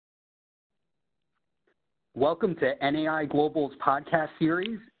Welcome to NAI Global's podcast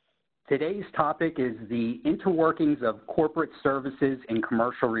series. Today's topic is the interworkings of corporate services in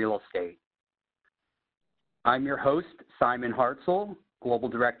commercial real estate. I'm your host, Simon Hartzell, Global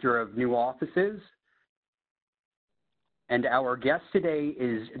Director of New Offices. And our guest today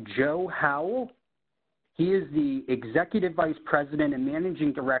is Joe Howell. He is the Executive Vice President and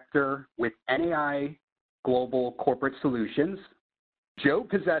Managing Director with NAI Global Corporate Solutions. Joe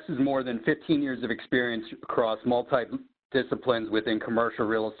possesses more than 15 years of experience across multi-disciplines within commercial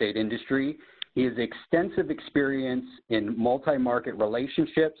real estate industry. He has extensive experience in multi-market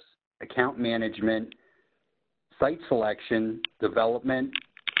relationships, account management, site selection, development,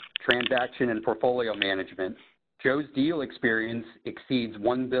 transaction, and portfolio management. Joe's deal experience exceeds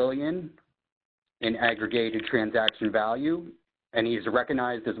 $1 billion in aggregated transaction value, and he is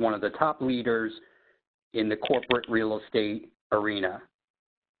recognized as one of the top leaders in the corporate real estate arena.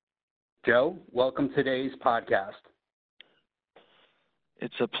 Joe, welcome to today's podcast.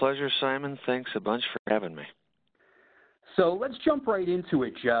 It's a pleasure, Simon. Thanks a bunch for having me. So let's jump right into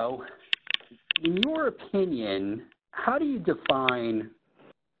it, Joe. In your opinion, how do you define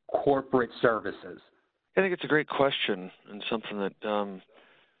corporate services? I think it's a great question and something that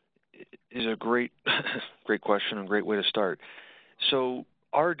is a great question and a great way to start. So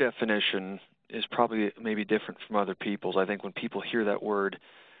our definition is probably maybe different from other people's. I think when people hear that word,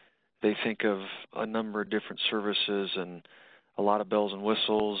 they think of a number of different services and a lot of bells and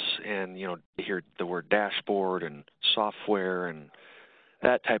whistles, and they hear the word dashboard and software and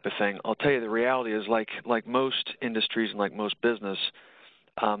that type of thing. I'll tell you, the reality is like most industries and like most business,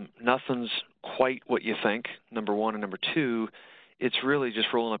 nothing's quite what you think, number one, and number two, it's really just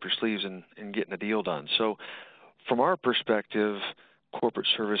rolling up your sleeves and getting a deal done. So from our perspective, corporate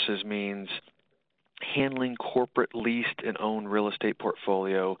services means handling corporate leased and owned real estate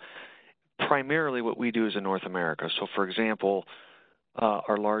portfolio. Primarily what we do is in North America. So, for example,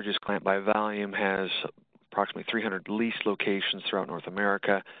 our largest client by volume has approximately 300 lease locations throughout North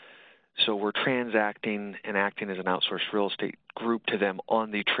America. So we're transacting and acting as an outsourced real estate group to them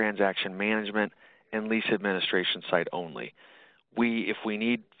on the transaction management and lease administration side only. If we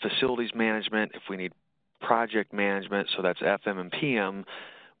need facilities management, if we need project management, so that's FM and PM,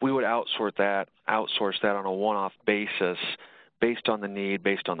 we would outsource that on a one-off basis based on the need,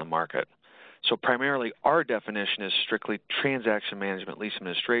 based on the market. So primarily our definition is strictly transaction management, lease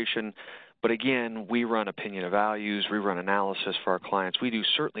administration. But again, we run opinion of values, we run analysis for our clients. We do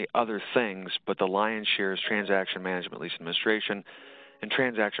certainly other things, but the lion's share is transaction management, lease administration. And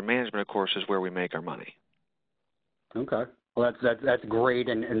transaction management, of course, is where we make our money. Okay. Well, that's great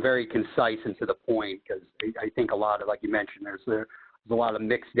and very concise and to the point, because I think a lot of, like you mentioned, there's a lot of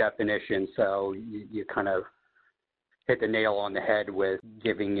mixed definitions, so you kind of hit the nail on the head with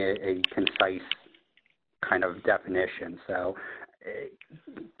giving it a concise kind of definition. So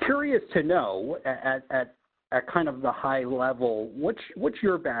curious to know, at kind of the high level, what's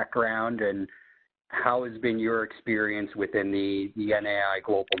your background and how has been your experience within the NAI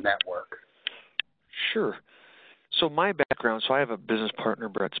Global Network? Sure. So my background, I have a business partner,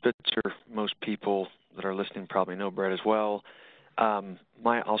 Brett Spitzer. Most people that are listening probably know Brett as well.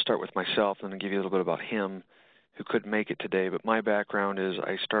 I'll start with myself and then give you a little bit about him, who couldn't make it today. But my background is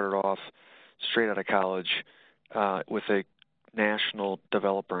I started off straight out of college with a national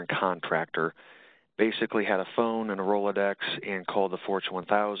developer and contractor. Basically had a phone and a Rolodex and called the Fortune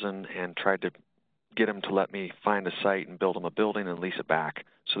 1000 and tried to get them to let me find a site and build them a building and lease it back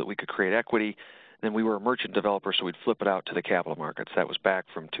so that we could create equity. Then we were a merchant developer, so we'd flip it out to the capital markets. That was back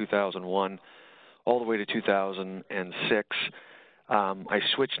from 2001 all the way to 2006. I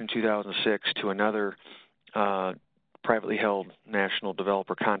switched in 2006 to another privately held national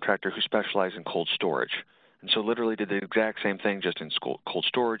developer contractor who specialized in cold storage. And so literally did the exact same thing, just in cold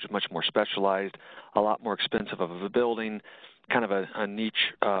storage, much more specialized, a lot more expensive of a building, kind of a niche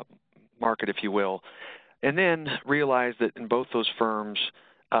market, if you will. And then realized that in both those firms,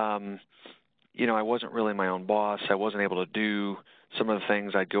 I wasn't really my own boss. I wasn't able to do some of the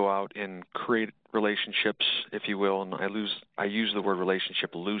things. I'd go out and create relationships, if you will, and I use the word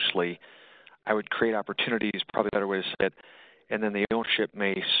relationship loosely. I would create opportunities, probably a better way to say it, and then the ownership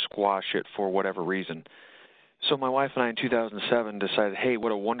may squash it for whatever reason. So my wife and I in 2007 decided, hey,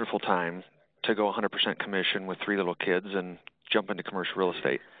 what a wonderful time to go 100% commission with 3 little kids and jump into commercial real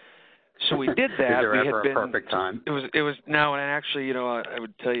estate. So we did that. Is there ever a perfect time? It was no, and actually, I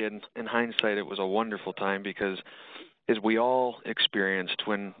would tell you in hindsight, it was a wonderful time because, as we all experienced,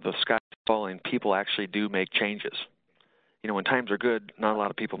 when the sky is falling, people actually do make changes. When times are good, not a lot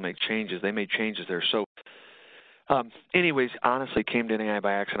of people make changes. They made changes there. So Anyways, honestly, came to NAI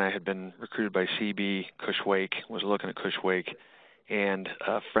by accident. I had been recruited by CB Cushwake, was looking at Cushwake, and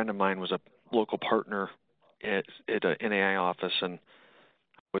a friend of mine was a local partner at an NAI office, and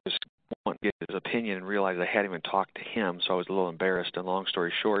was wanting to get his opinion and realized I hadn't even talked to him, so I was a little embarrassed. And long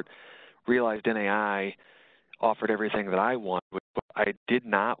story short, realized NAI offered everything that I wanted, but I did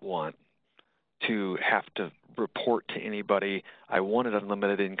not want to have to report to anybody. I wanted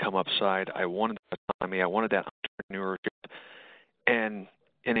unlimited income upside. I wanted autonomy. I wanted that entrepreneurship. And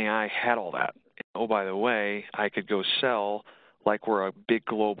NAI had all that. And, oh, by the way, I could go sell like we're a big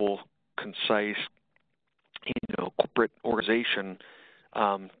global, concise, corporate organization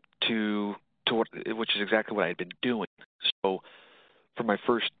to what, which is exactly what I had been doing. So for my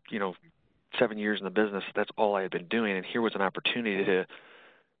first, 7 years in the business, that's all I had been doing. And here was an opportunity to,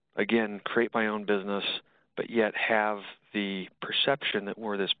 again, create my own business, but yet have the perception that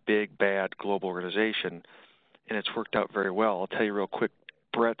we're this big, bad global organization. And it's worked out very well. I'll tell you real quick,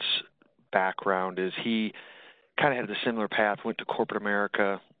 Brett's background is he kind of had a similar path, went to corporate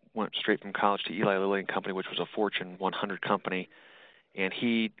America, went straight from college to Eli Lilly and Company, which was a Fortune 100 company. And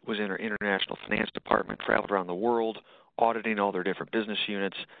he was in our international finance department, traveled around the world, auditing all their different business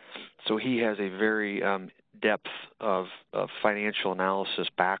units. So he has a very depth of financial analysis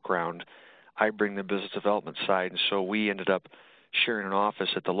background. I bring the business development side, and so we ended up sharing an office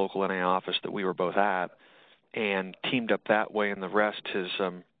at the local NAI office that we were both at, and teamed up that way, and the rest has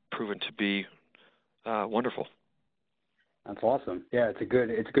proven to be wonderful. That's awesome. Yeah, it's a good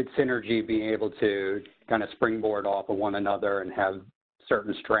synergy being able to kind of springboard off of one another and have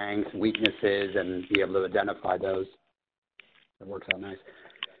certain strengths, weaknesses, and be able to identify those. It works out nice.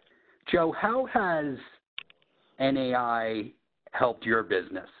 Joe, how has NAI helped your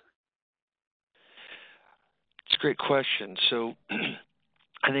business? It's a great question. So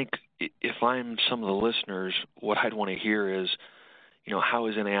I think if I'm some of the listeners, what I'd want to hear is, how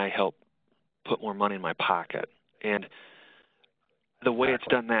has NAI helped put more money in my pocket? And the way it's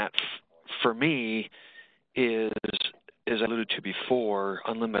done that for me is, as I alluded to before,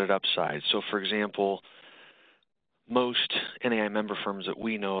 unlimited upside. So, for example, most NAI member firms that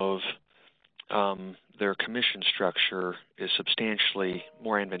we know of, their commission structure is substantially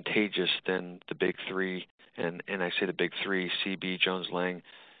more advantageous than the big three, and I say the big three, CB, Jones Lang,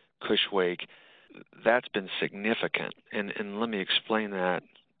 Cushwake. That's been significant, and let me explain that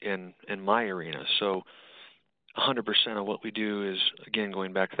in my arena. So 100% of what we do is, again,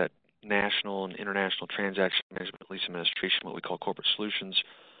 going back to that national and international transaction management, lease administration, what we call corporate solutions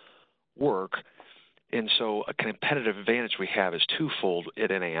work. And so a competitive advantage we have is twofold at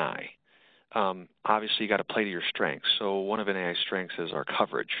NAI. Obviously, you got to play to your strengths. So one of NAI's strengths is our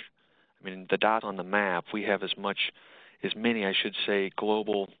coverage. I mean, the dots on the map, we have as many, I should say,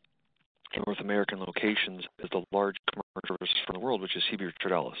 global and North American locations as the large commercial services from the world, which is CB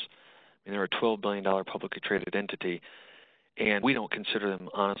Richard Ellis. I mean, they're a $12 billion publicly traded entity, and we don't consider them,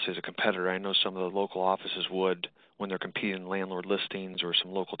 honestly, as a competitor. I know some of the local offices would when they're competing in landlord listings or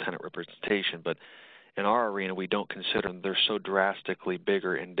some local tenant representation, but in our arena, we don't consider them. They're so drastically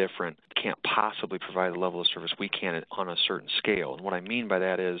bigger and different, can't possibly provide the level of service we can on a certain scale. And what I mean by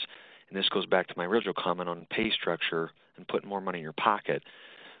that is, and this goes back to my original comment on pay structure and putting more money in your pocket,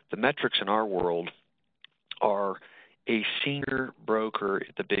 the metrics in our world are a senior broker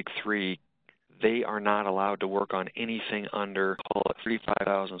at the big three. They are not allowed to work on anything under, call it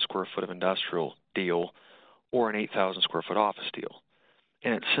 35,000 square foot of industrial deal or an 8,000 square foot office deal.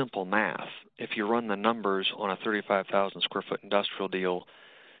 And it's simple math. If you run the numbers on a 35,000 square foot industrial deal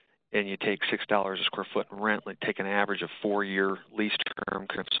and you take $6 a square foot in rent, like take an average of 4-year lease term,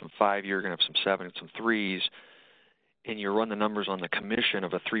 can have some 5-year, can have some 7 and some 3s, and you run the numbers on the commission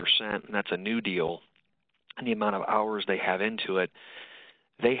of a 3%, and that's a new deal, and the amount of hours they have into it,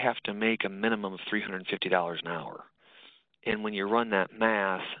 they have to make a minimum of $350 an hour. And when you run that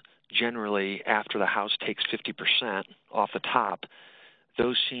math, generally after the house takes 50% off the top,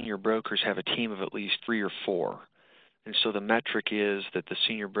 those senior brokers have a team of at least 3 or 4. And so the metric is that the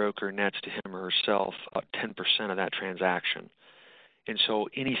senior broker nets to him or herself about 10% of that transaction. And so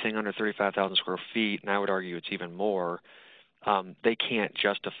anything under 35,000 square feet, and I would argue it's even more, they can't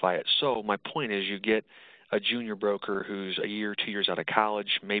justify it. So my point is you get a junior broker who's a year, 2 years out of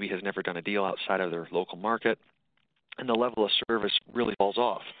college, maybe has never done a deal outside of their local market, and the level of service really falls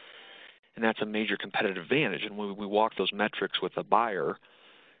off. And that's a major competitive advantage. And when we walk those metrics with a buyer,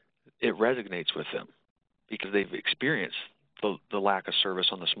 it resonates with them because they've experienced the lack of service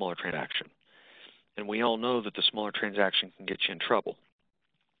on the smaller transaction. And we all know that the smaller transaction can get you in trouble.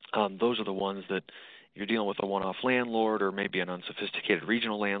 Those are the ones that you're dealing with a one-off landlord or maybe an unsophisticated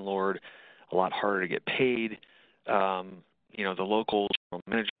regional landlord, a lot harder to get paid. The local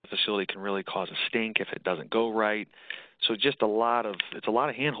management facility can really cause a stink if it doesn't go right. So it's a lot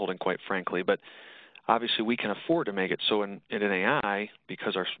of hand-holding, quite frankly, but obviously we can afford to make it so in an AI,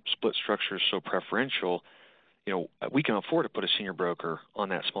 because our split structure is so preferential, we can afford to put a senior broker on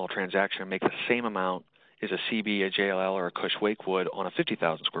that small transaction and make the same amount as a CB, a JLL, or a Cushwake would on a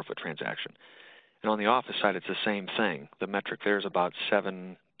 50,000 square foot transaction. And on the office side, it's the same thing. The metric there is about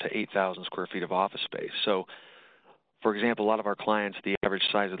 7,000 to 8,000 square feet of office space. So, for example, a lot of our clients, the average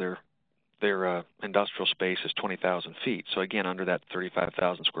size of their industrial space is 20,000 feet. So again, under that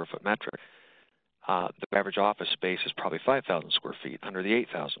 35,000 square foot metric, the average office space is probably 5,000 square feet under the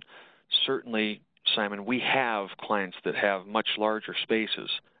 8,000. Certainly, Simon, we have clients that have much larger spaces.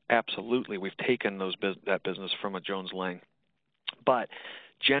 Absolutely, we've taken that business from a Jones Lang. But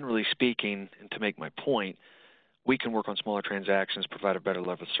generally speaking, and to make my point, we can work on smaller transactions, provide a better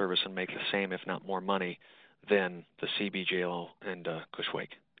level of service, and make the same, if not more, money than the CB, JLL, and Cushwake.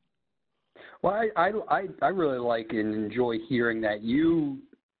 Well, I really like and enjoy hearing that you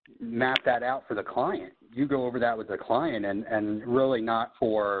map that out for the client. You go over that with the client, and really not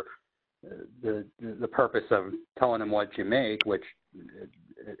for the purpose of telling them what you make, which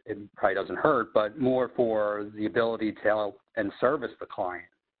it probably doesn't hurt, but more for the ability to help and service the client,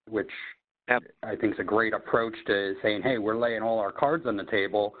 which I think is a great approach to saying, hey, we're laying all our cards on the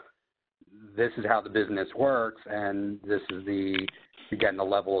table. This is how the business works, and this is the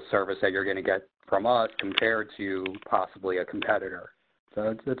level of service that you're going to get from us compared to possibly a competitor.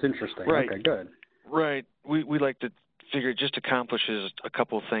 So that's interesting. Right. Okay, good. Right. We like to figure it just accomplishes a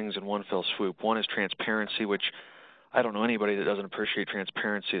couple of things in one fell swoop. One is transparency, which I don't know anybody that doesn't appreciate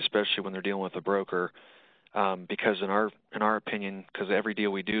transparency, especially when they're dealing with a broker, because in our opinion, because every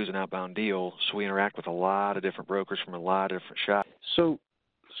deal we do is an outbound deal, so we interact with a lot of different brokers from a lot of different shops. So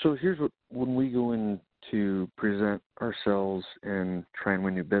here's what, when we go in to present ourselves and try and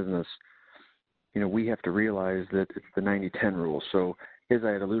win new business, we have to realize that it's the 90-10 rule. So as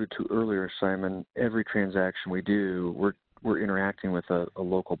I had alluded to earlier, Simon, every transaction we do, we're interacting with a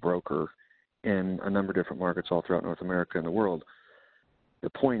local broker in a number of different markets all throughout North America and the world. The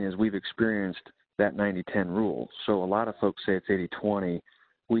point is we've experienced that 90-10 rule. So a lot of folks say it's 80-20.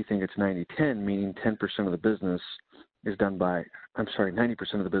 We think it's 90-10, meaning 10% of the business is done by,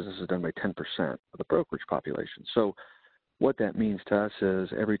 90% of the business is done by 10% of the brokerage population. So what that means to us is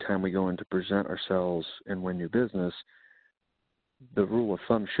every time we go in to present ourselves and win new business, the rule of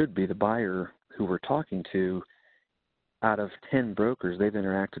thumb should be the buyer who we're talking to, out of 10 brokers, they've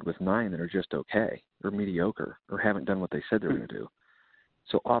interacted with 9 that are just okay or mediocre or haven't done what they said they're going to do.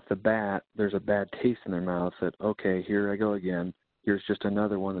 So off the bat, there's a bad taste in their mouth that, okay, here I go again. Here's just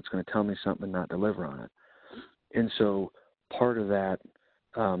another one that's going to tell me something and not deliver on it. And so part of that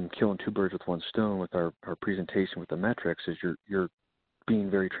killing two birds with one stone with our presentation with the metrics is you're being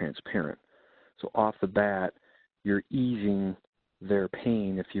very transparent. So off the bat, you're easing their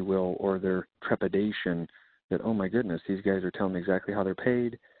pain, if you will, or their trepidation that, oh my goodness, these guys are telling me exactly how they're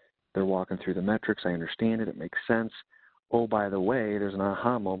paid. They're walking through the metrics. I understand it. It makes sense. Oh, by the way, there's an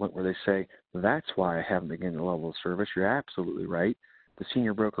aha moment where they say, that's why I haven't been getting the level of service. You're absolutely right. The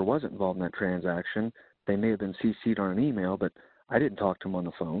senior broker wasn't involved in that transaction. They may have been CC'd on an email, but I didn't talk to them on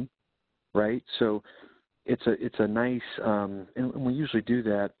the phone, right? So it's a nice, and we usually do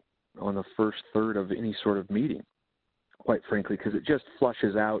that on the first third of any sort of meeting, quite frankly, because it just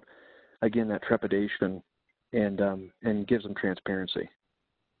flushes out, again, that trepidation and gives them transparency.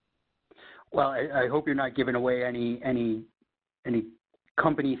 Well, I hope you're not giving away any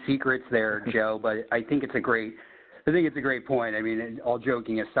company secrets there, Joe. But I think it's a great point. I mean, all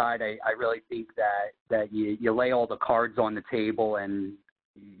joking aside, I really think that you lay all the cards on the table and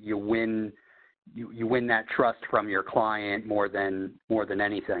you win that trust from your client more than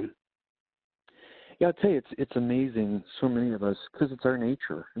anything. Yeah, I'll tell you, it's amazing. So many of us, because it's our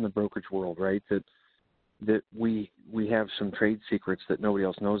nature in the brokerage world, right? That we have some trade secrets that nobody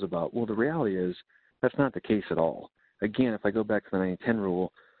else knows about. Well, the reality is that's not the case at all. Again, if I go back to the 90-10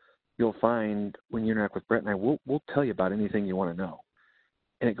 rule, you'll find when you interact with Brett and I, we'll tell you about anything you want to know.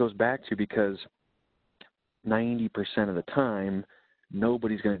 And it goes back to because 90% of the time,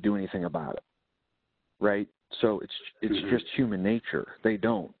 nobody's going to do anything about it, right? So it's just human nature. They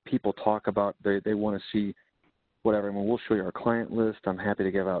don't. People talk about, they want to see whatever. I mean, we'll show you our client list. I'm happy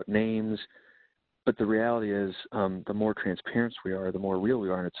to give out names. But the reality is the more transparent we are, the more real we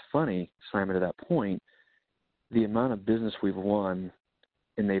are. And it's funny, Simon, to that point, the amount of business we've won,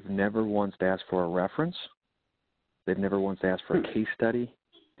 and they've never once asked for a reference. They've never once asked for a case study.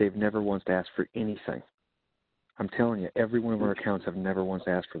 They've never once asked for anything. I'm telling you, every one of our accounts have never once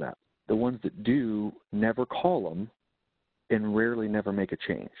asked for that. the ones that do never call them and rarely never make a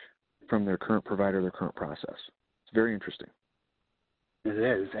change from their current provider, their current process. It's very interesting. It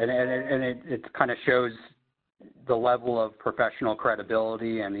is, and it kind of shows the level of professional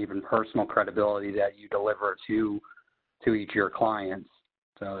credibility and even personal credibility that you deliver to each of your clients.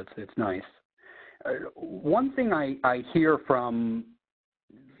 So it's nice. One thing I hear from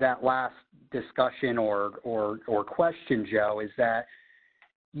that last discussion or question, Joe, is that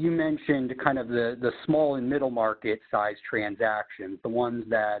you mentioned kind of the small and middle market size transactions, the ones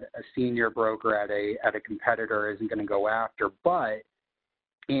that a senior broker at a competitor isn't going to go after. But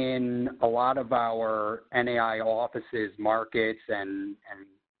in a lot of our NAI offices, markets, and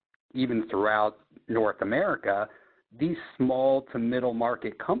even throughout North America, these small to middle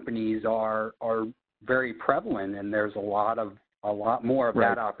market companies are very prevalent, and there's a lot more of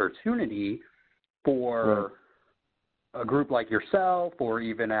that opportunity for a group like yourself, or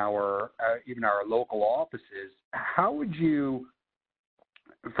even our local offices. How would you,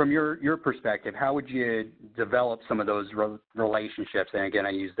 from your perspective, how would you develop some of those relationships? And again, I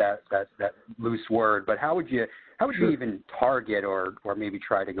use that loose word, but how would you even target or maybe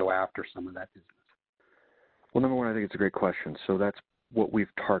try to go after some of that business? Well, number one, I think it's a great question. So that's what we've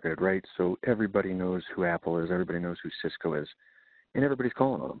targeted, right? So everybody knows who Apple is, everybody knows who Cisco is, and everybody's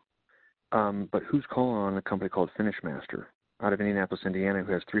calling on them. But who's calling on a company called FinishMaster out of Indianapolis, Indiana,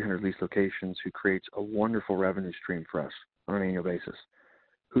 who has 300 lease locations, who creates a wonderful revenue stream for us on an annual basis?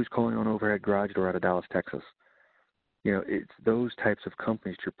 Who's calling on Overhead Garage Door out of Dallas, Texas? You know, it's those types of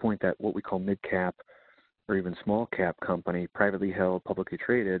companies, to your point, that what we call mid-cap or even small-cap company, privately held, publicly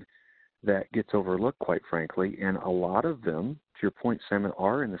traded, that gets overlooked, quite frankly. And a lot of them, to your point, Simon,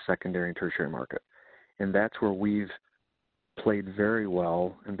 are in the secondary and tertiary market. And that's where we've played very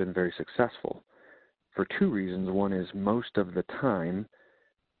well and been very successful for two reasons. One is most of the time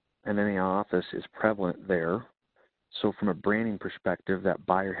an NAI office is prevalent there. So from a branding perspective, that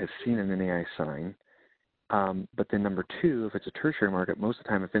buyer has seen an NAI sign. But then number two, if it's a tertiary market, most of the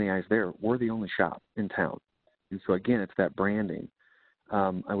time if NAI is there, we're the only shop in town. And so again, it's that branding.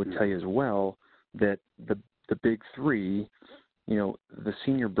 I would tell you as well that the big three, you know, the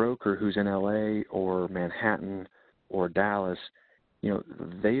senior broker who's in LA or Manhattan or Dallas, you know,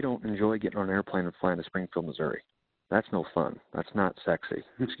 they don't enjoy getting on an airplane and flying to Springfield, Missouri. That's no fun. That's not sexy.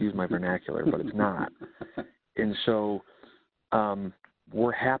 Excuse my vernacular, but it's not. And so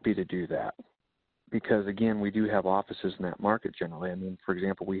we're happy to do that because, again, we do have offices in that market generally. I mean, for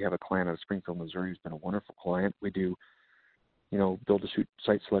example, we have a client out of Springfield, Missouri who's been a wonderful client. We do, you know, build-to-suit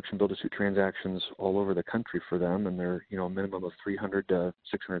site selection, build-to-suit transactions all over the country for them, and they're, you know, a minimum of 300 to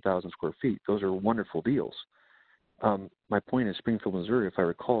 600,000 square feet. Those are wonderful deals. My point is Springfield, Missouri, if I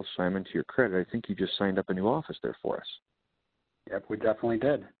recall, Simon, to your credit, I think you just signed up a new office there for us. Yep, we definitely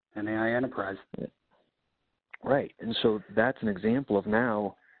did. NAI Enterprise. Yeah. Right. And so that's an example of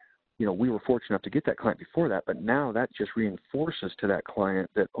now, you know, we were fortunate enough to get that client before that, but now that just reinforces to that client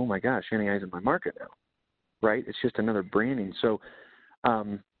that, oh my gosh, NAI is in my market now. Right? It's just another branding. So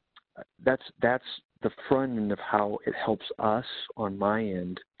that's the front end of how it helps us on my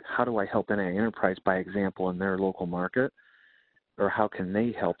end. How do I help NAI Enterprise by example in their local market, or how can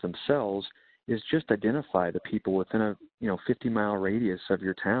they help themselves? Is just identify the people within a 50-mile radius of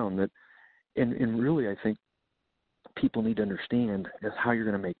your town that, and really I think people need to understand is how you're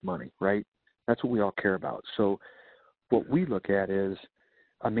going to make money. Right? That's what we all care about. So what we look at is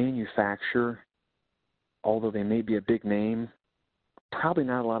a manufacturer. Although they may be a big name, probably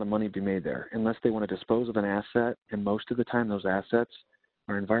not a lot of money to be made there unless they want to dispose of an asset, and most of the time those assets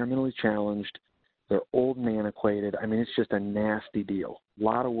are environmentally challenged, they're old and antiquated. I mean, it's just a nasty deal. A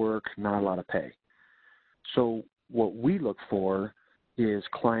lot of work, not a lot of pay. So what we look for is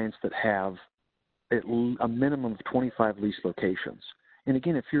clients that have a minimum of 25 lease locations. And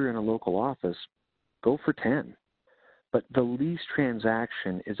again, if you're in a local office, go for 10. But the lease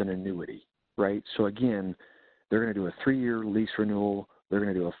transaction is an annuity. Right? So again, they're going to do a 3-year lease renewal. They're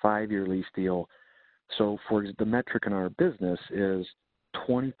going to do a 5-year lease deal. So for the metric in our business is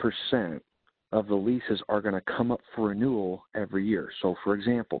 20% of the leases are going to come up for renewal every year. So for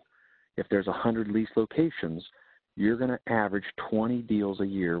example, if there's 100 lease locations, you're going to average 20 deals a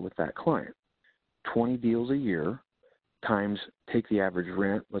year with that client. 20 deals a year times, take the average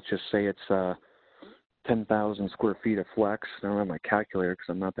rent. Let's just say it's 10,000 square feet of flex. I don't have my calculator because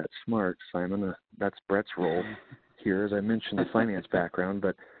I'm not that smart, Simon. That's Brett's role here. As I mentioned, the finance background,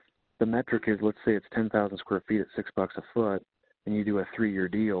 but the metric is, let's say it's 10,000 square feet at $6 a foot, and you do a 3-year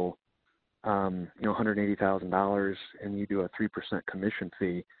deal, $180,000, and you do a 3% commission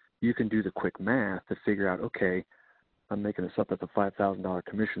fee. You can do the quick math to figure out, okay, I'm making this up, that's a $5,000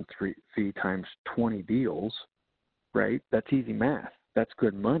 commission fee times 20 deals, right? That's easy math. That's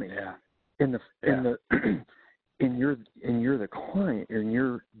good money. Yeah. And you're the client, and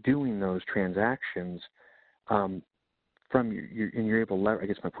you're doing those transactions and you're able to I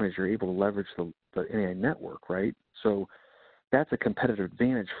guess my point is you're able to leverage the NAI network, right? So that's a competitive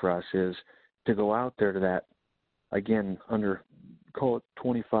advantage for us, is to go out there to that, again, call it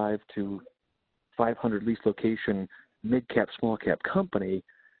 25 to 500 lease location, mid-cap, small-cap company,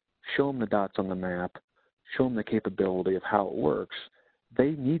 show them the dots on the map, show them the capability of how it works.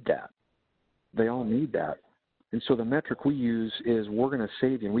 They need that. They all need that. And so the metric we use is we're going to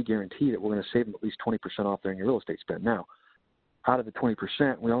save you, and we guarantee that we're going to save them at least 20% off their real estate spend. Now, out of the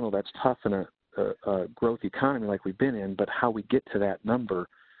 20%, we all know that's tough in a growth economy like we've been in, but how we get to that number,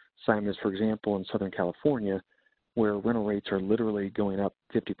 Simon, is, for example, in Southern California, where rental rates are literally going up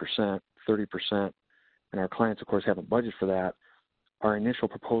 50%, 30%, and our clients, of course, haven't budgeted for that. Our initial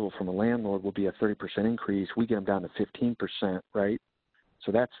proposal from a landlord will be a 30% increase. We get them down to 15%, right?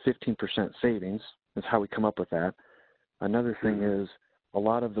 So that's 15% savings. That's how we come up with that. Another thing is a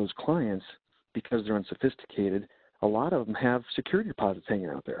lot of those clients, because they're unsophisticated, a lot of them have security deposits hanging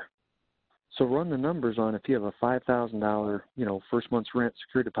out there. So run the numbers on, if you have a $5,000, first month's rent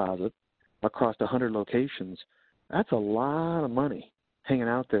security deposit across 100 locations, that's a lot of money hanging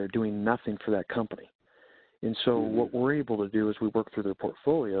out there doing nothing for that company. And so what we're able to do as we work through their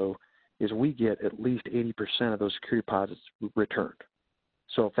portfolio is we get at least 80% of those security deposits returned.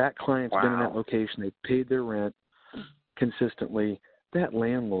 So if that client's been in that location, they've paid their rent consistently, that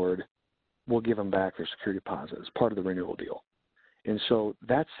landlord will give them back their security deposit as part of the renewal deal. And so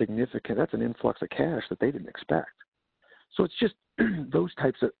that's significant. That's an influx of cash that they didn't expect. So it's just those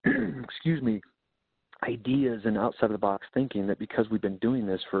types of, ideas and outside-of-the-box thinking that, because we've been doing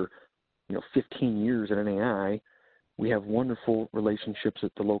this for 15 years at NAI, we have wonderful relationships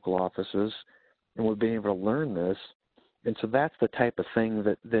at the local offices, and we've been able to learn this. And so that's the type of thing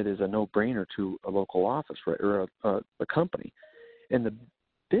that is a no-brainer to a local office, right, or a company. And the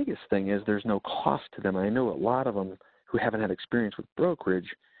biggest thing is there's no cost to them. I know a lot of them who haven't had experience with brokerage,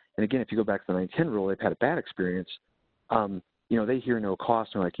 and again, if you go back to the 910 rule, they've had a bad experience. They hear no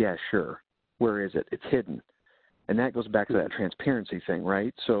cost, and they're like, yeah, sure. Where is it? It's hidden. And that goes back to that transparency thing,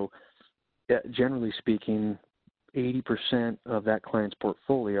 right? So generally speaking, 80% of that client's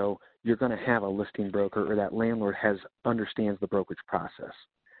portfolio, you're going to have a listing broker, or that landlord understands the brokerage process.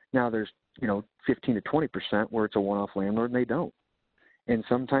 Now there's 15 to 20% where it's a one-off landlord and they don't. And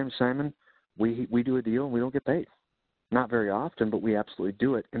sometimes, Simon, we do a deal and we don't get paid. Not very often, but we absolutely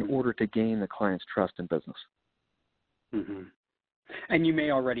do it in order to gain the client's trust in business. Mm-hmm. And you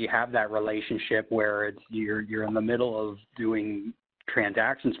may already have that relationship where you're in the middle of doing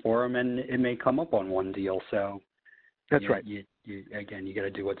transactions for them, and it may come up on one deal. So that's right. You got to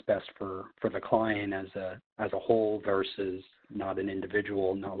do what's best for the client as a whole versus not an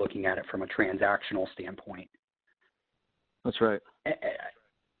individual, not looking at it from a transactional standpoint. That's right.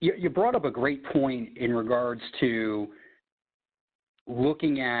 You brought up a great point in regards to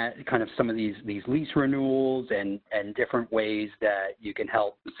looking at kind of some of these lease renewals and different ways that you can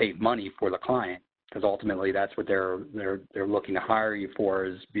help save money for the client, because ultimately that's what they're looking to hire you for,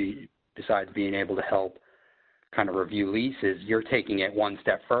 is besides being able to help kind of review leases. You're taking it one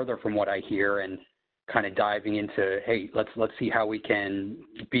step further from what I hear and kind of diving into, hey, let's see how we can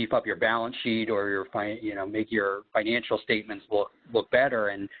beef up your balance sheet or make your financial statements look better.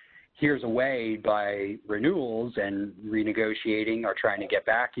 And here's a way by renewals and renegotiating or trying to get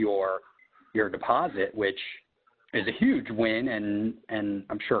back your deposit, which is a huge win. And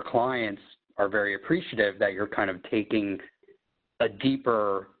I'm sure clients are very appreciative that you're kind of taking a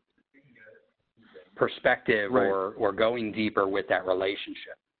deeper perspective, right, or going deeper with that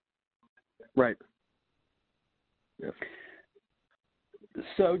relationship. Right. Yeah.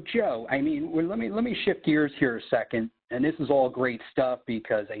 So, Joe, let me shift gears here a second. And this is all great stuff,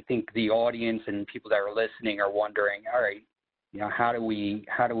 because I think the audience and people that are listening are wondering, all right, how do we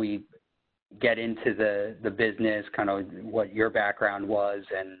get into the business, kind of what your background was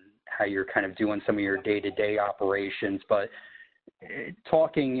and how you're kind of doing some of your day-to-day operations. But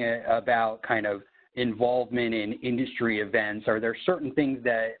talking about kind of involvement in industry events, are there certain things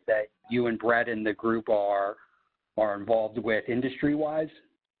that you and Brett and the group are involved with industry-wise?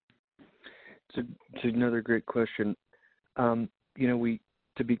 It's another great question. To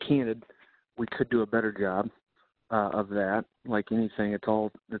be candid, we could do a better job of that. Like anything, it's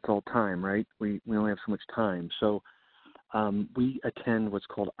all time, right? We only have so much time. So we attend what's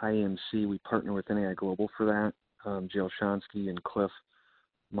called IMC. We partner with NAI Global for that. Jill Shonsky and Cliff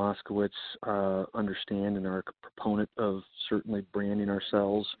Moskowitz understand and are a proponent of certainly branding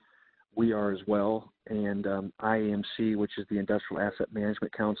ourselves. We are as well. And IAMC, which is the Industrial Asset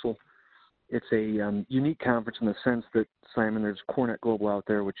Management Council, it's a unique conference in the sense that, Simon, there's CoreNet Global out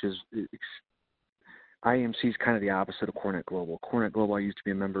there, which is IAMC is kind of the opposite of CoreNet Global. CoreNet Global, I used to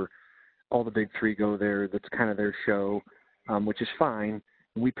be a member. All the big three go there. That's kind of their show, which is fine.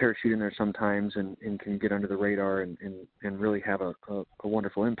 We parachute in there sometimes and can get under the radar and really have a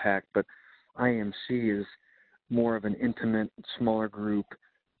wonderful impact. But IAMC is more of an intimate, smaller group.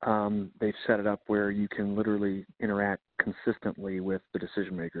 They've set it up where you can literally interact consistently with the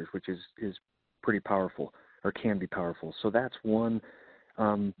decision makers, which is pretty powerful, or can be powerful. So that's one.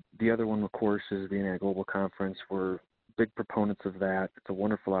 The other one, of course, is the NAI Global Conference. We're big proponents of that. It's a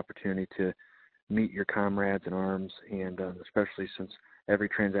wonderful opportunity to meet your comrades in arms, and especially since every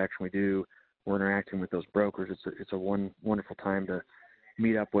transaction we do, we're interacting with those brokers. It's a wonderful time to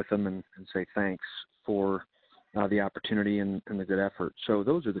meet up with them and say thanks for the opportunity and the good effort. So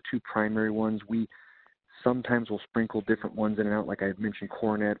those are the two primary ones. We sometimes will sprinkle different ones in and out. Like I mentioned,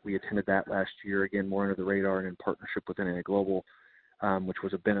 CoreNet, we attended that last year, again, more under the radar and in partnership with NAI Global, which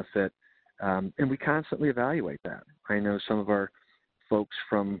was a benefit. And we constantly evaluate that. I know some of our folks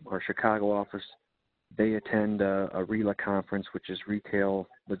from our Chicago office, they attend a RELA conference, which is Retail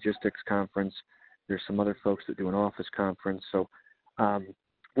Logistics Conference. There's some other folks that do an office conference. So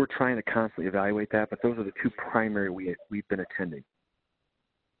we're trying to constantly evaluate that, but those are the two primary we've been attending.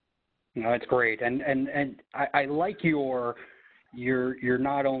 No, that's great, and I like you're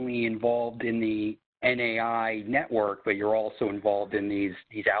not only involved in the NAI network, but you're also involved in these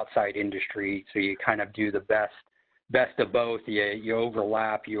outside industries. So you kind of do the best of both. You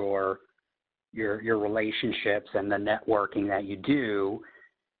overlap your relationships and the networking that you do,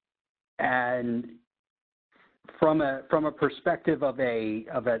 and from a perspective of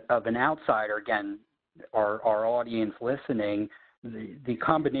an outsider, again, our audience listening, the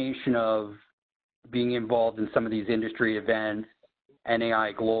combination of being involved in some of these industry events,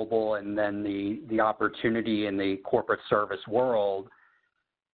 NAI Global, and then the opportunity in the corporate service world,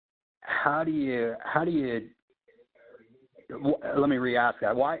 how do you let me re-ask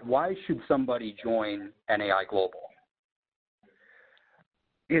that. Why should somebody join NAI Global?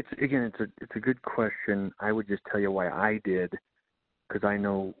 It's a good question. I would just tell you why I did, because I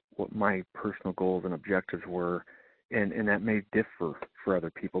know what my personal goals and objectives were, and that may differ for other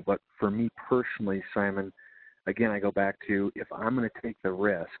people. But for me personally, Simon, again, I go back to, if I'm going to take the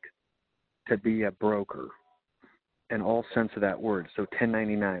risk to be a broker in all sense of that word, so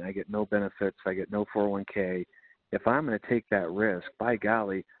 1099, I get no benefits, I get no 401k. If I'm going to take that risk, by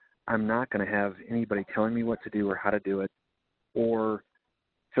golly, I'm not going to have anybody telling me what to do or how to do it, or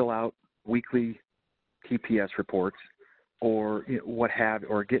fill out weekly TPS reports, or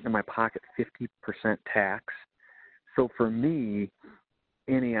or get in my pocket 50% tax. So for me,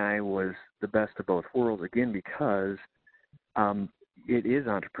 NAI was the best of both worlds, again, because it is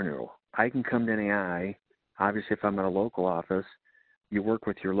entrepreneurial. I can come to NAI, obviously if I'm at a local office, you work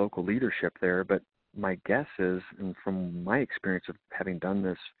with your local leadership there, but my guess is, and from my experience of having done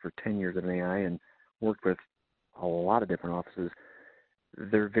this for 10 years at NAI and worked with a lot of different offices,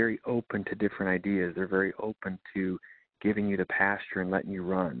 they're very open to different ideas. They're very open to giving you the pasture and letting you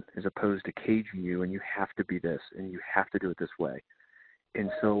run, as opposed to caging you and you have to be this and you have to do it this way. And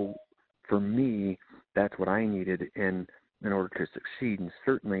so for me, that's what I needed in order to succeed. And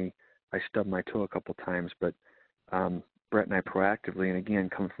certainly I stubbed my toe a couple times, but Brett and I proactively, and again,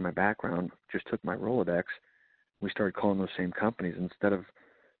 coming from my background, just took my Rolodex. We started calling those same companies. Instead of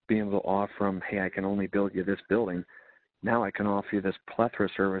being able to offer them, hey, I can only build you this building, now I can offer you this plethora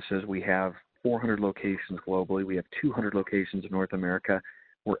of services. We have 400 locations globally. We have 200 locations in North America.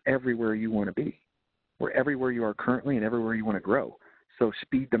 We're everywhere you want to be. We're everywhere you are currently and everywhere you want to grow. So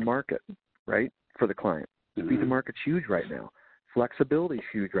speed to market, right, for the client. Speed to market's huge right now. Flexibility is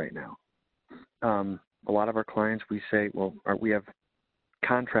huge right now. A lot of our clients, we say, well, we have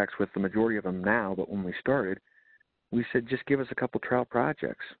contracts with the majority of them now, but when we started, we said, just give us a couple trial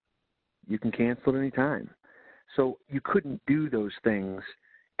projects. You can cancel at any time. So you couldn't do those things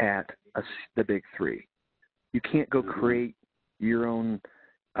at the big three. You can't go create your own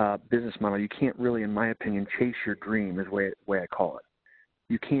business model. You can't really, in my opinion, chase your dream is the way I call it.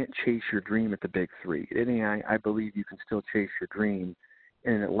 You can't chase your dream at the big three. At NAI, I believe you can still chase your dream,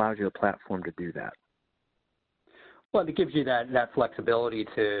 and it allows you the platform to do that. Well, it gives you that flexibility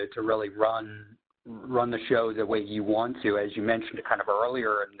to really run the show the way you want to. As you mentioned kind of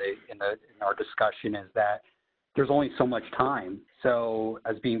earlier in our discussion, is that there's only so much time. So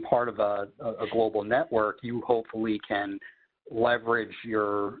as being part of a global network, you hopefully can leverage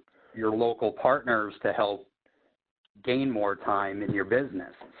your local partners to help gain more time in your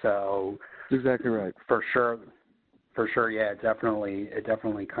business. So exactly right. For sure, yeah, it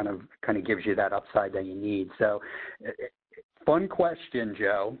definitely kind of gives you that upside that you need. So, fun question,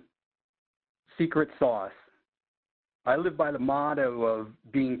 Joe. Secret sauce. I live by the motto of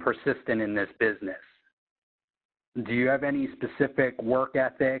being persistent in this business. Do you have any specific work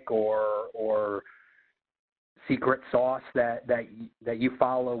ethic or secret sauce that you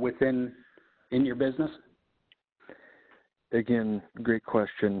follow in your business? Again, great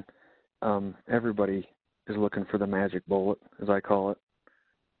question. Everybody is looking for the magic bullet, as I call it.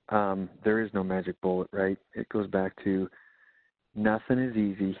 There is no magic bullet, right? It goes back to nothing is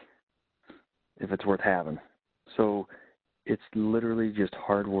easy if it's worth having. So it's literally just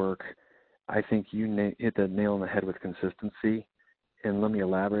hard work. I think you hit the nail on the head with consistency. And let me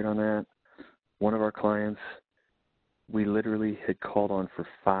elaborate on that. One of our clients, we literally had called on for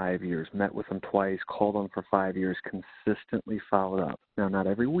 5 years, met with them twice, called on for 5 years, consistently followed up. Now, not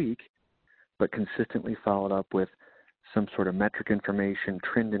every week, but consistently followed up with some sort of metric information,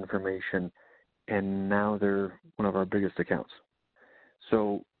 trend information, and now they're one of our biggest accounts.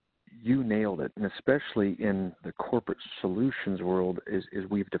 So you nailed it, and especially in the corporate solutions world, as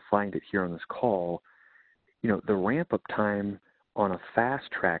we've defined it here on this call, the ramp-up time on a fast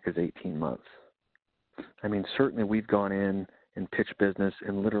track is 18 months. I mean, certainly we've gone in and pitched business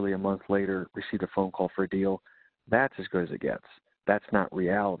and literally a month later received a phone call for a deal. That's as good as it gets. That's not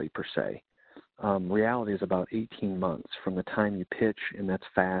reality per se. Reality is about 18 months from the time you pitch, and that's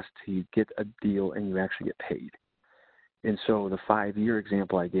fast, till you get a deal and you actually get paid. And so the 5-year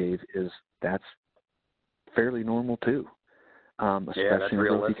example I gave that's fairly normal too, especially in the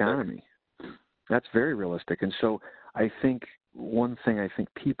growth economy. That's very realistic. And so I think one thing I think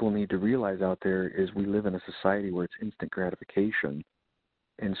people need to realize out there is we live in a society where it's instant gratification.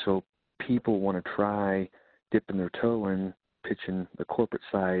 And so people want to try dipping their toe in, pitching the corporate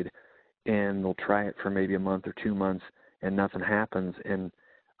side, and they'll try it for maybe a month or 2 months and nothing happens. And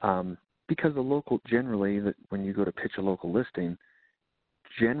because the local, generally, that when you go to pitch a local listing,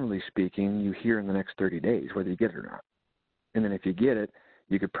 generally speaking, you hear in the next 30 days whether you get it or not. And then if you get it,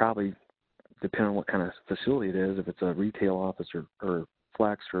 you could probably, depending on what kind of facility it is, if it's a retail office or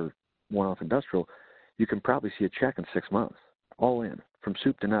flex or one-off industrial, you can probably see a check in 6 months, all in, from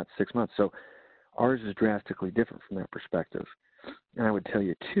soup to nuts, 6 months. So ours is drastically different from that perspective. And I would tell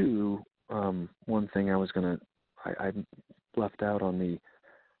you, too, one thing I left out on the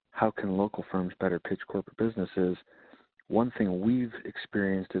how can local firms better pitch corporate businesses. One thing we've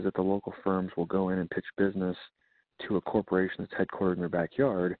experienced is that the local firms will go in and pitch business to a corporation that's headquartered in their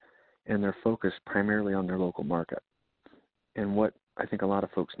backyard, and they're focused primarily on their local market. And what I think a lot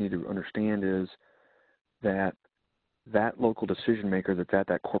of folks need to understand is that local decision maker that's at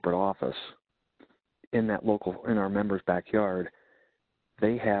that corporate office in our members' backyard,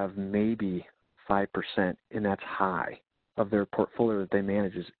 they have maybe 5%, and that's high, of their portfolio that they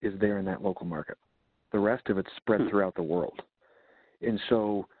manage is there in that local market. The rest of it's spread throughout the world. And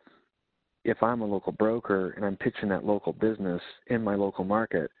so if I'm a local broker and I'm pitching that local business in my local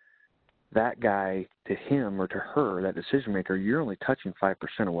market, that guy, to him or to her, that decision maker, you're only touching 5%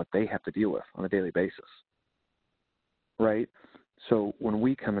 of what they have to deal with on a daily basis, right? So when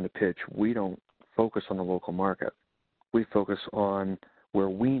we come in to pitch, we don't focus on the local market. We focus on where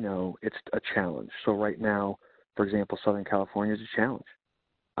we know it's a challenge. So right now, for example, Southern California is a challenge.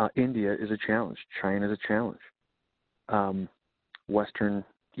 India is a challenge. China is a challenge.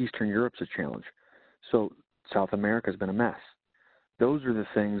 Eastern Europe's a challenge. So South America has been a mess. Those are the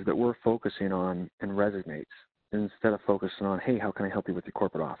things that we're focusing on and resonates, instead of focusing on, hey, how can I help you with your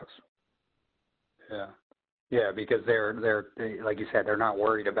corporate office? Yeah, because they're like you said, they're not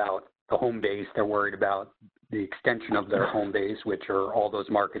worried about the home base. They're worried about the extension of their home base, which are all those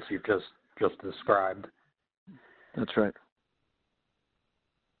markets you've just described. That's right.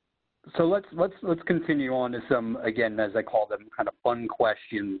 So let's continue on to some, again, as I call them, kind of fun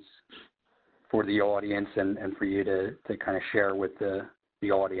questions for the audience and for you to kind of share with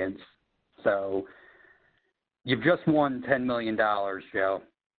the audience. So you've just won $10 million, Joe.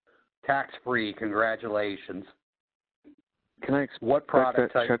 Tax-free. Congratulations. Can I expect what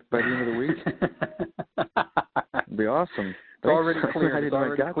product that check by the end of the week? It'd be awesome. It's already cleared. I didn't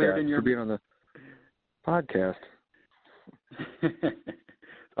know I got that for being on the podcast.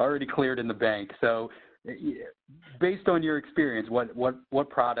 Already cleared in the bank. So, based on your experience, what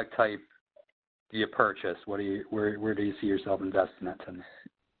product type do you purchase? Where do you see yourself investing that in?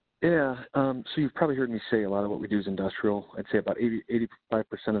 Yeah, so you've probably heard me say a lot of what we do is industrial. I'd say about 85%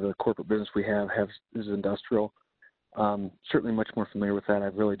 of the corporate business we have is industrial. Certainly much more familiar with that.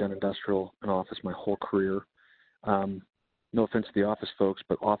 I've really done industrial and office my whole career. No offense to the office folks,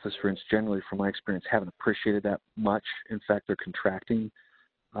 but office rents generally, from my experience, haven't appreciated that much. In fact, they're contracting.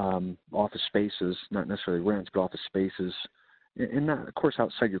 Office spaces, not necessarily rents, but office spaces, and not, of course,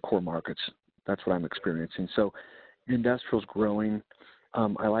 outside your core markets. That's what I'm experiencing. So industrial's growing.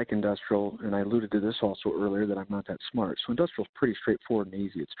 I like industrial, and I alluded to this also earlier that I'm not that smart. So industrial's pretty straightforward and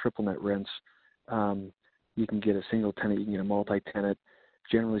easy. It's triple net rents. You can get a single tenant, you can get a multi-tenant.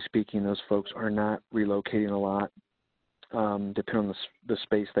 Generally speaking, those folks are not relocating a lot, depending on the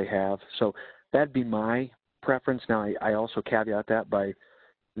space they have. So that'd be my preference. Now, I also caveat that by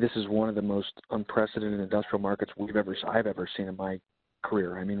this is one of the most unprecedented industrial markets I've ever seen in my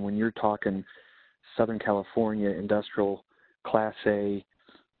career. I mean, when you're talking Southern California industrial Class A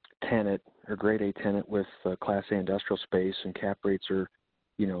tenant or grade A tenant with Class A industrial space and cap rates are,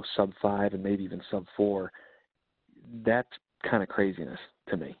 sub 5 and maybe even sub 4, that's kind of craziness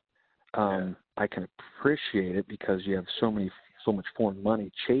to me. I can appreciate it because you have so much foreign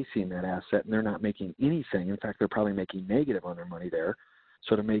money chasing that asset, and they're not making anything. In fact, they're probably making negative on their money there.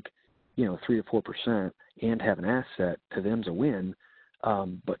 So to make, 3 to 4% and have an asset, to them's a win.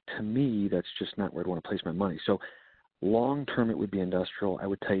 But to me, that's just not where I'd want to place my money. So long term, it would be industrial. I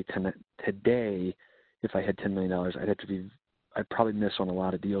would tell you today, if I had $10 million, I'd probably miss on a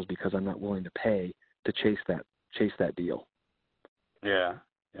lot of deals because I'm not willing to pay to chase that deal. Yeah,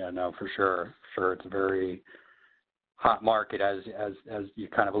 no, for sure. It's a very hot market, as you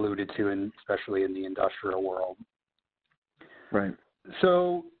kind of alluded to, and especially in the industrial world. Right.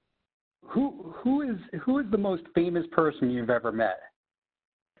 So, who is the most famous person you've ever met?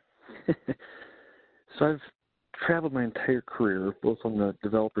 So I've traveled my entire career, both on the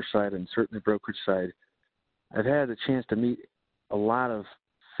developer side and certainly the brokerage side. I've had the chance to meet a lot of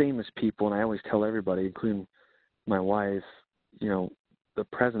famous people, and I always tell everybody, including my wife, the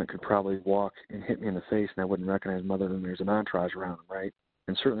president could probably walk and hit me in the face, and I wouldn't recognize him other than there's an entourage around him, right?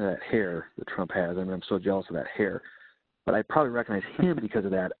 And certainly that hair that Trump has. I mean, I'm so jealous of that hair. But I probably recognize him because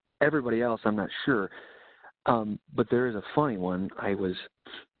of that. Everybody else, I'm not sure. But there is a funny one. I was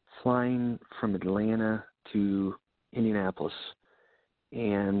flying from Atlanta to Indianapolis,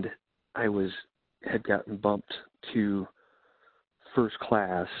 and I had gotten bumped to first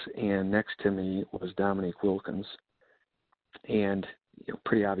class, and next to me was Dominique Wilkins, and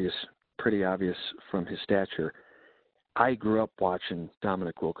pretty obvious from his stature. I grew up watching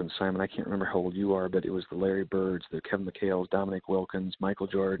Dominique Wilkins. Simon, I can't remember how old you are, but it was the Larry Birds, the Kevin McHale's, Dominique Wilkins, Michael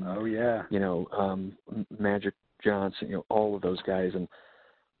Jordan. Oh yeah. Magic Johnson. All of those guys,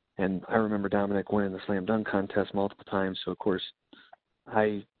 and I remember Dominic winning the slam dunk contest multiple times. So of course,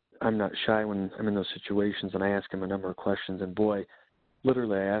 I'm not shy when I'm in those situations, and I ask him a number of questions. And boy,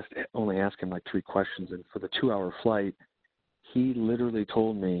 literally, I only asked him like 3 questions, and for the 2-hour flight, he literally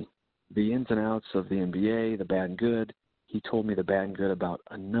told me the ins and outs of the NBA, the bad and good. He told me the bad and good about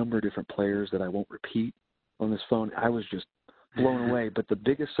a number of different players that I won't repeat on this phone. I was just blown away. But the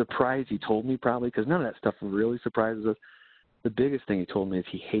biggest surprise he told me, probably, because none of that stuff really surprises us, the biggest thing he told me is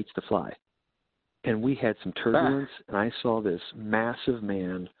he hates to fly. And we had some turbulence, and I saw this massive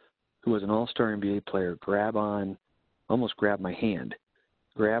man who was an all-star NBA player almost grab my hand,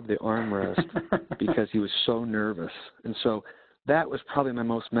 grab the armrest because he was so nervous. And so that was probably my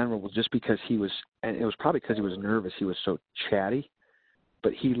most memorable, just because and it was probably because he was nervous. He was so chatty,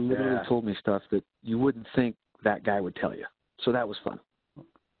 but he literally told me stuff that you wouldn't think that guy would tell you. So that was fun.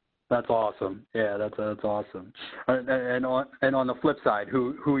 That's awesome. Yeah, that's awesome. And on the flip side,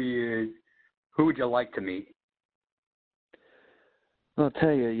 who would you like to meet? Well, I'll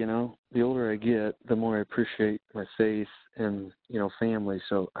tell you, the older I get, the more I appreciate my faith and, family.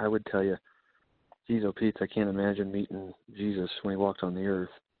 So I would tell you, geez, oh, Pete, I can't imagine meeting Jesus when he walked on the earth.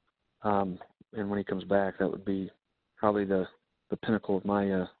 And when he comes back, that would be probably the pinnacle of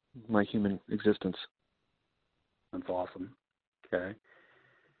my human existence. That's awesome. Okay.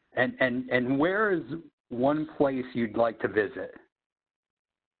 And where is one place you'd like to visit?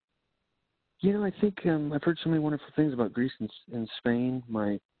 I think I've heard so many wonderful things about Greece and Spain.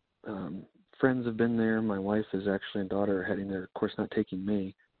 My friends have been there. My wife is actually and daughter are heading there. Of course, not taking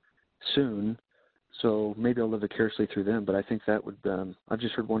me soon. So maybe I'll live vicariously through them. But I think that would I've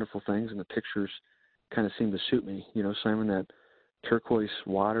just heard wonderful things, and the pictures kind of seem to suit me. Simon, that turquoise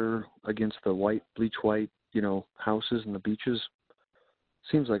water against the bleach white, houses and the beaches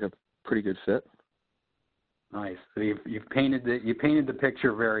seems like a pretty good fit. Nice. So you've painted the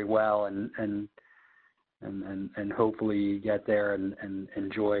picture very well, and hopefully you get there and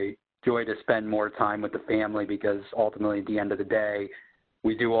enjoy to spend more time with the family, because ultimately at the end of the day,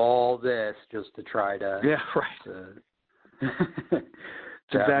 we do all this just to try to to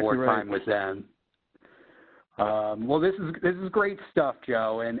have more time with them. Well, this is great stuff,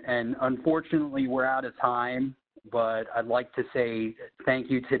 Joe, and unfortunately we're out of time. But I'd like to say thank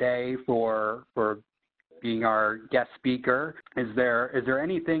you today for being our guest speaker. Is there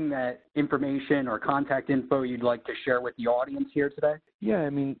anything that information or contact info you'd like to share with the audience here today? Yeah, I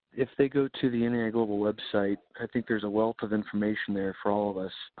mean, if they go to the NAI Global website, I think there's a wealth of information there for all of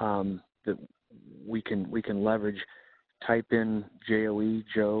us that we can leverage. Type in JOE,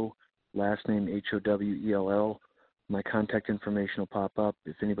 Joe, last name HOWELL. My contact information will pop up.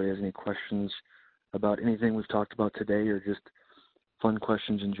 If anybody has any questions about anything we've talked about today or just fun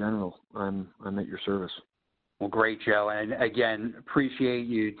questions in general, I'm at your service. Well, great, Joe. And again, appreciate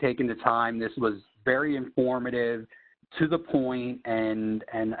you taking the time. This was very informative, to the point, and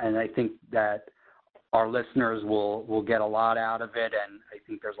I think that our listeners will get a lot out of it, and I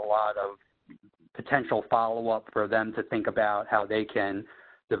think there's a lot of potential follow-up for them to think about how they can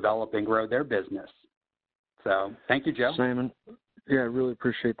develop and grow their business. So thank you, Joe. Simon, yeah, I really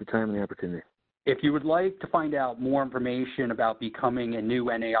appreciate the time and the opportunity. If you would like to find out more information about becoming a new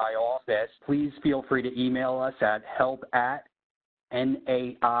NAI office, please feel free to email us at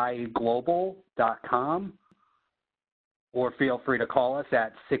help@naiglobal.com, or feel free to call us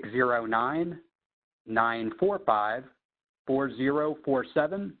at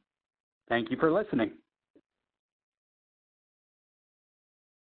 609-945-4047. Thank you for listening.